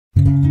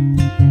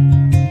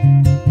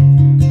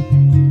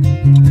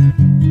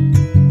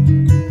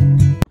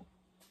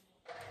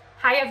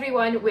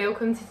everyone,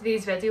 welcome to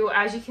today's video.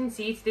 As you can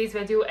see, today's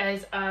video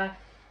is a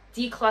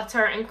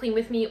declutter and clean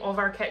with me of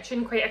our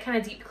kitchen, quite a kind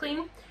of deep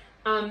clean.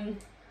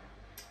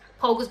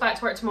 Paul goes back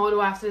to work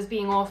tomorrow after us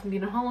being off and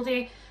being on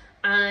holiday,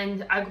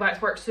 and I go back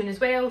to work soon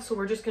as well, so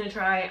we're just going to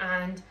try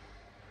and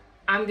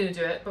I'm going to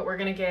do it, but we're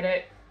going to get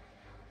it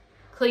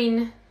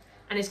clean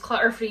and as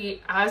clutter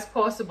free as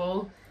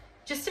possible,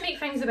 just to make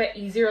things a bit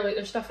easier. Like,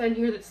 there's stuff in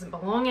here that doesn't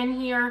belong in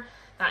here,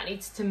 that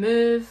needs to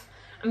move.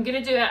 I'm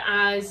going to do it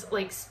as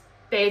like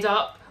sped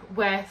up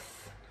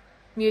with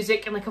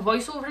music and like a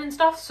voiceover and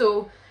stuff,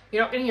 so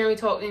you're not going to hear me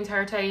talk the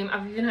entire time.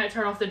 I've even had to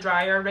turn off the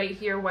dryer right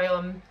here while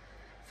I'm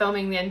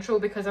filming the intro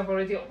because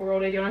we're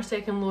already on our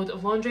second load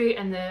of laundry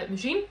in the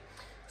machine.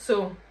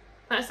 So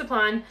that's the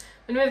plan.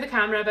 I'm going to move the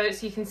camera about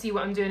so you can see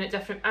what I'm doing at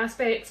different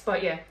aspects.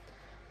 But yeah,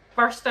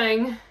 first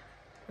thing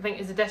I think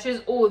is the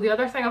dishes. Oh, the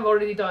other thing I've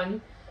already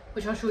done,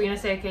 which I'll show you in a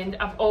second,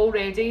 I've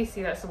already,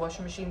 see, that's the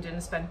washing machine doing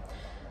the spin.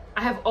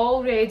 I have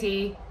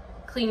already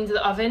cleaned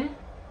the oven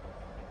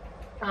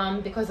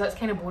because that's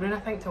kind of boring, I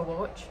think, to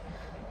watch.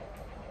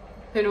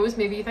 Who knows,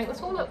 maybe you think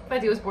this whole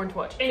video is boring to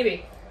watch.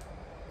 Anyway,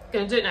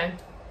 gonna do it now.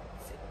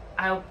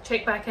 I'll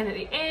check back in at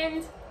the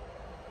end.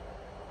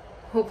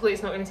 Hopefully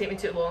it's not going to take me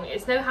too long.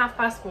 It's now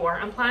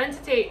 4:30. I'm planning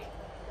to take,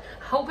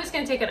 I hope it's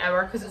going to take an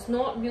hour because it's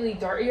not really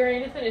dirty or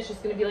anything. It's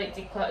just going to be like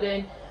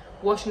decluttering,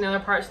 washing the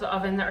other parts of the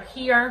oven that are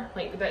here,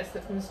 like the bits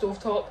that from the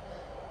stove top.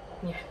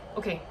 Yeah,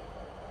 okay,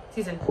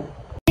 season.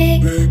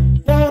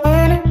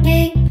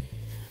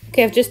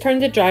 Okay, I've just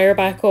turned the dryer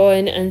back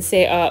on and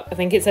set up, I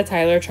think it's a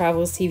Tyler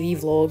Travels TV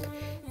vlog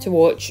to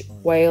watch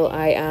while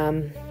I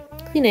am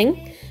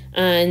cleaning.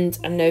 And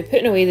I'm now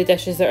putting away the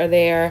dishes that are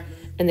there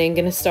and then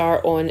going to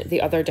start on the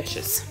other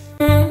dishes.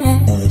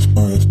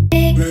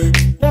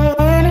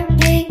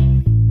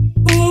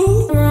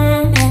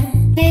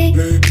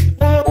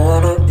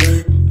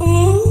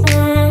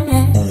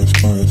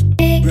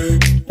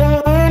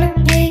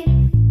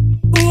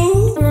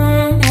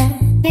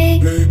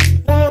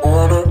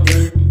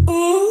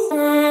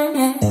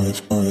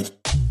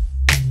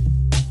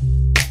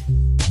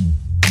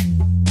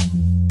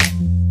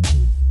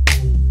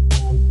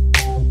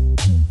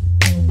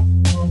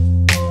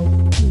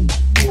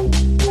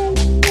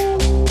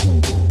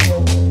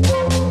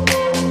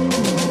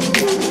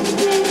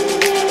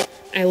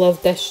 I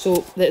love dish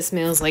soap that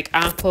smells like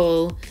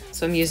apple,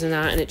 so I'm using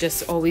that, and it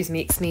just always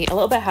makes me a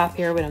little bit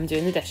happier when I'm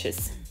doing the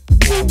dishes.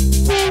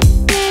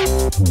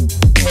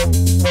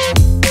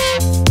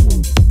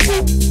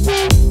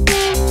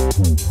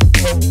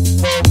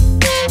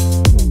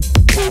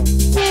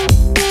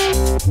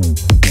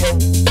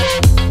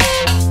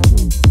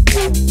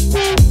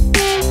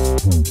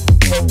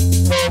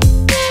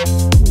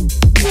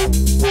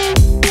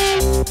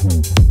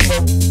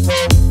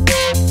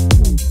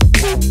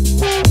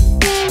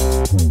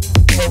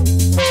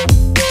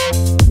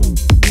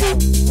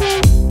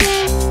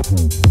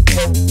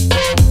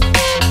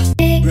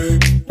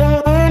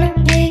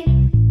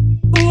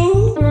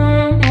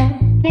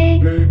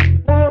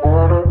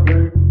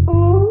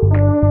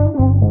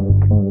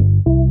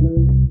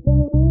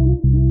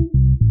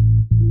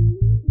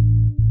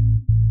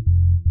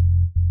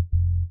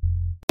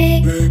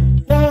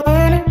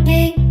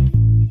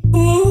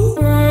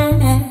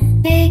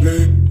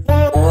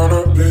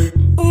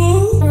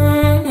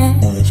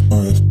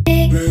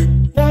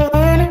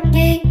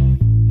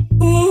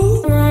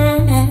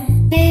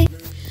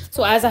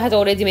 So as I had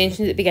already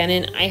mentioned at the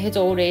beginning, I had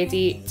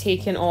already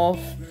taken off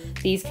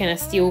these kind of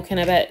steel kind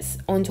of bits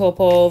on top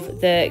of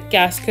the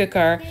gas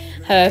cooker.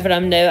 However,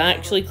 I'm now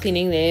actually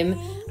cleaning them.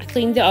 I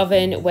cleaned the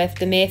oven with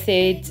the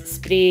Method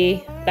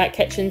spray, that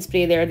kitchen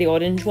spray there, the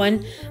orange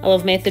one. I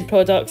love Method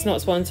products, not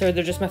sponsored,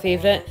 they're just my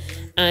favourite.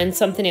 And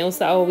something else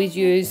that I always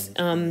use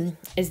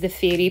is the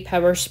Fairy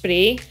Power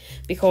Spray,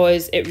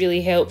 because it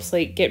really helps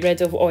like get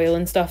rid of oil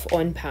and stuff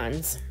on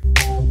pans.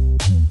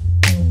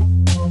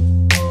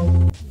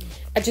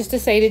 I just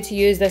decided to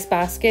use this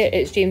basket,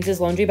 it's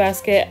James's laundry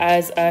basket,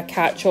 as a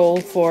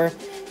catch-all for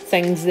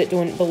things that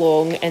don't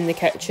belong in the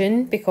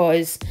kitchen,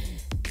 because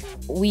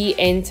we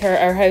enter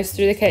our house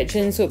through the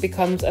kitchen, so it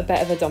becomes a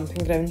bit of a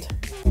dumping ground.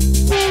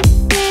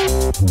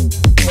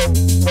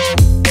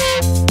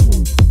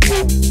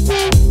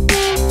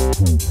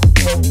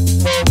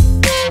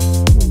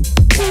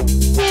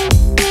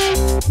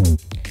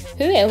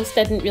 Who else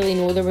didn't really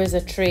know there was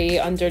a tray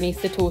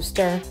underneath the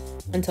toaster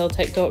until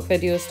TikTok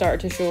videos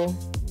started to show?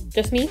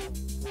 Just me?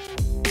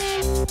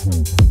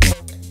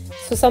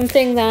 So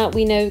something that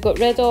we now got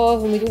rid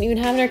of and we don't even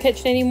have in our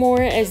kitchen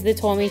anymore is the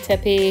Tommy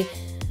Tippy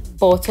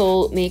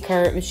bottle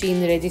maker machine,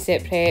 the Ready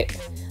Set Prep.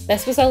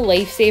 This was a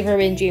lifesaver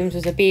when James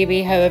was a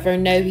baby, however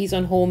now he's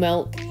on whole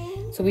milk,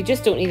 so we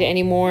just don't need it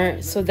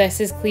anymore. So this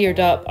has cleared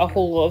up a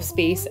whole lot of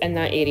space in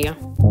that area.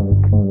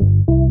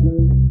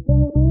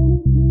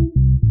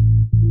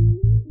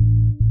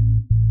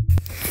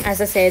 As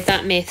I said,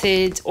 that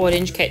Method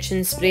orange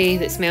kitchen spray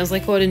that smells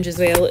like orange as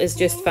well is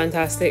just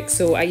fantastic,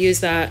 so I use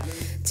that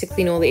to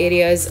clean all the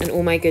areas, and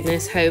oh my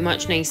goodness, how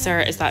much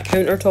nicer is that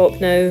countertop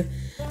now.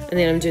 And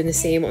then I'm doing the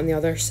same on the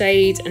other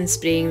side and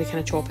spraying the kind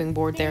of chopping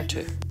board there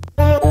too.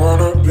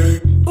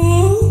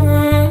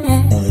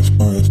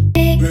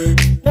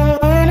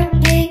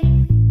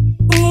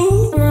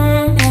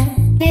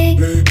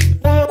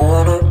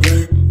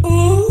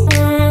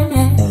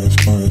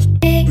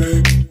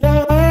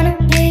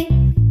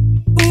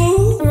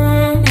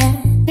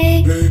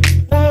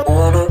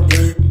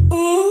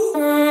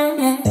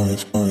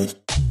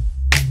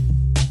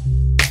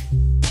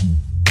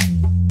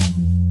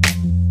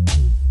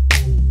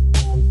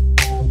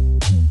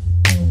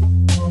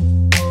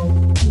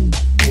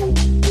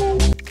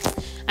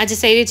 I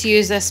decided to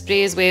use this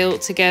spray as well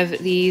to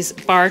give these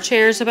bar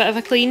chairs a bit of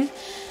a clean.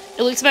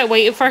 It looks a bit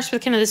white at first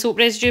with kind of the soap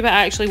residue, but it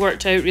actually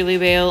worked out really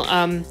well.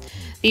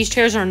 These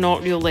chairs are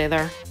not real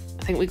leather.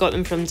 I think we got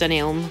them from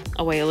Dunelm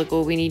a while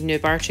ago. We need new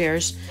bar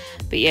chairs.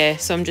 But yeah,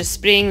 so I'm just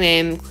spraying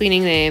them,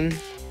 cleaning them,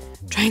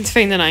 trying to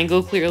find an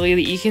angle clearly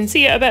that you can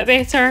see it a bit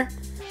better,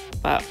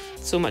 but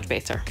so much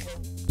better.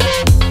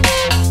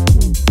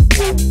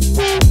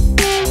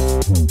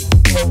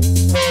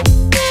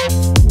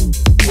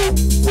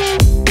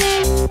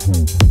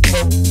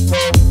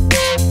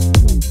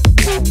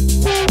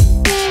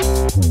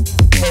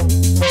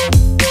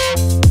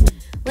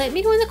 Let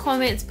me know in the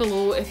comments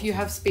below if you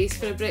have space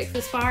for a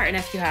breakfast bar, and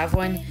if you have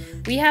one.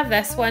 We have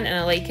this one and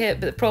I like it,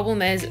 but the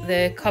problem is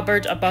the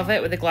cupboard above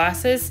it with the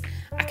glasses,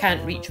 I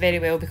can't reach very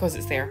well because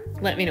it's there.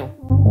 Let me know.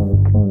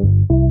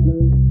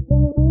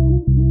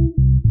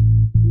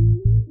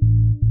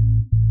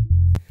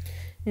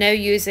 Now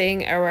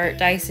using our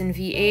Dyson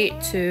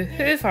V8 to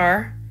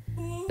hoover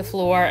the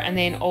floor, and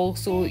then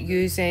also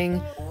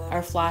using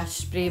our flash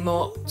spray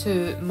mop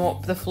to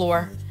mop the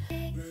floor.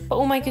 But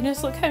oh my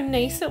goodness, look how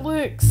nice it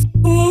looks.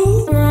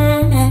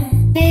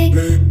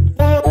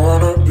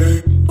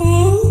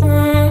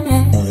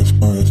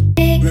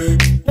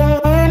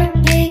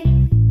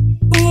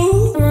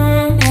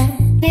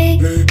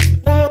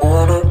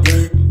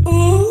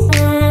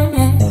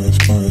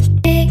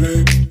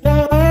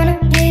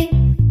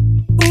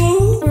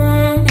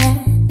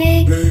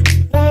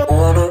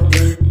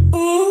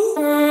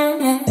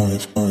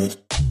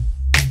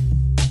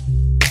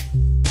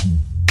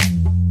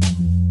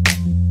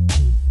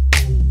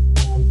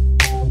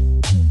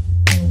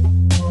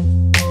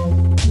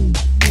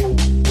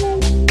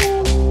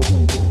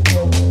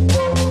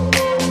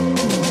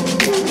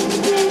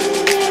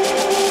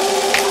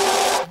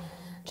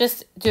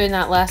 Just doing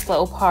that last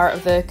little part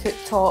of the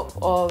cooktop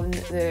on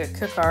the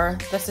cooker.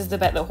 This is the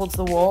bit that holds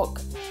the wok.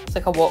 It's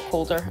like a wok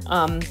holder.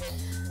 And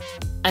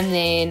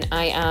then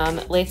I am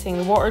letting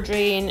the water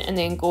drain and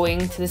then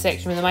going to the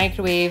section with the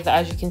microwave that,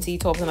 as you can see,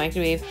 top of the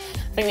microwave.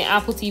 I think the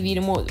Apple TV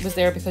remote was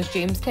there because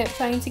James kept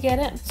trying to get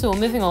it. So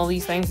moving all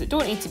these things that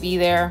don't need to be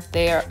there,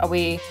 they're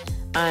away,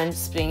 and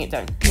spraying it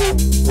down.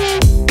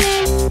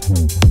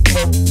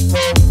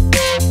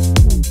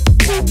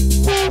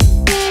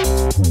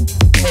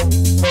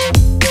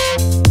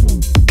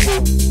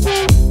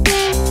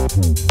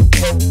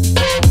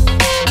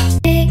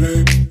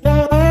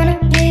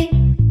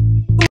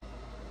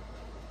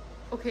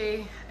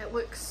 Okay, it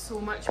looks so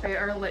much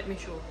better. Let me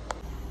show.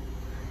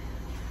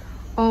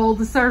 All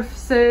the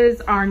surfaces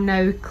are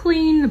now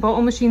clean. The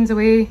bottle machine's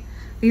away.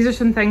 These are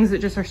some things that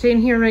just are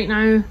staying here right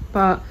now,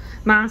 but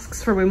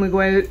masks for when we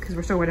go out because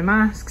we're still wearing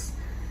masks.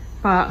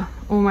 But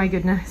oh my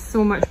goodness,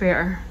 so much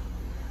better.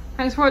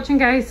 Thanks for watching,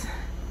 guys.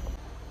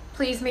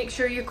 Please make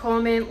sure you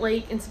comment,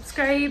 like and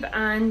subscribe,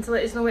 and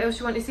let us know what else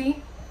you want to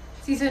see.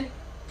 See you soon.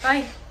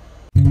 Bye.